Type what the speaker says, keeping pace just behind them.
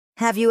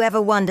Have you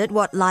ever wondered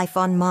what life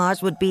on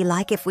Mars would be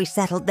like if we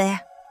settled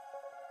there?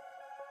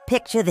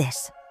 Picture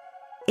this.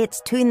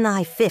 It's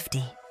Tunlai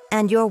 50,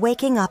 and you're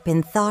waking up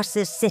in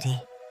Tharsis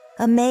City,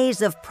 a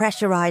maze of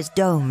pressurized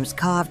domes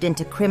carved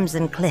into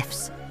crimson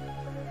cliffs.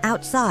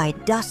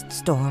 Outside, dust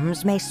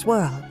storms may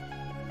swirl,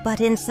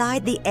 but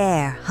inside the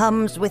air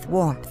hums with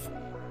warmth,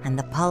 and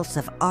the pulse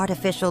of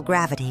artificial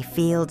gravity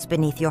fields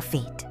beneath your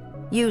feet.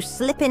 You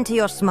slip into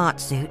your smart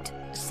suit,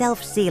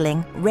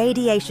 self-sealing,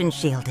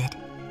 radiation-shielded,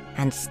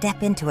 and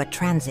step into a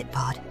transit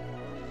pod.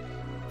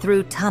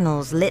 Through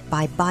tunnels lit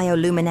by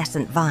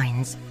bioluminescent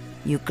vines,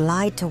 you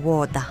glide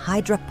toward the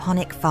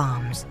hydroponic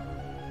farms.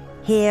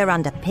 Here,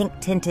 under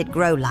pink-tinted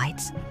grow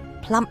lights,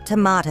 plump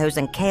tomatoes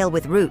and kale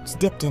with roots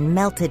dipped in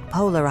melted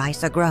polar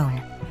ice are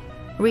grown.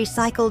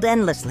 Recycled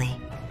endlessly,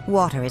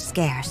 water is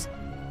scarce.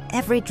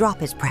 Every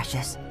drop is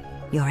precious.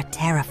 You're a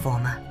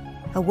terraformer,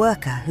 a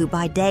worker who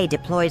by day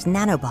deploys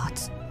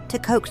nanobots to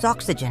coax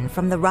oxygen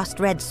from the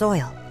rust-red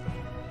soil.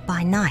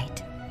 By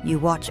night, you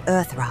watch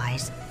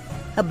Earthrise,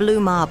 a blue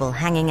marble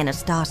hanging in a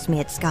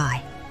star-smeared sky.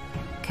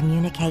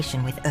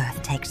 Communication with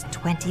Earth takes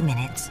 20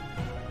 minutes.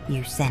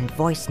 You send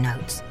voice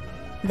notes.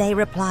 They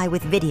reply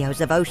with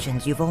videos of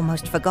oceans you've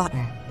almost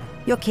forgotten.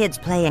 Your kids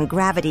play in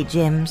gravity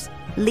gyms,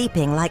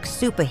 leaping like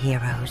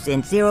superheroes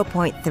in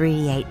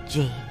 0.38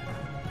 G.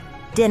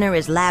 Dinner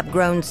is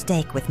lab-grown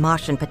steak with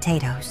Martian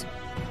potatoes.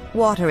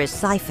 Water is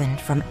siphoned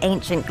from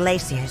ancient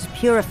glaciers,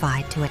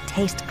 purified to a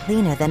taste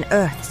cleaner than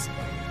Earth's.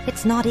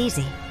 It's not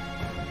easy.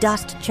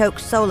 Dust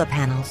chokes solar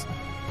panels.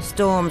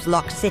 Storms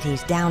lock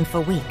cities down for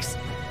weeks.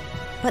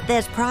 But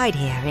there's pride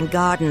here in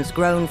gardens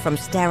grown from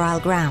sterile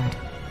ground,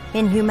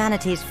 in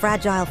humanity's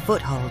fragile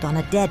foothold on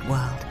a dead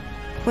world.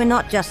 We're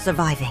not just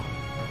surviving.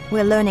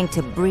 We're learning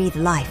to breathe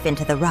life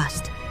into the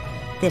rust.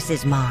 This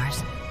is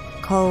Mars.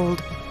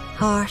 Cold,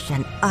 harsh,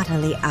 and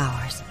utterly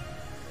ours.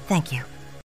 Thank you.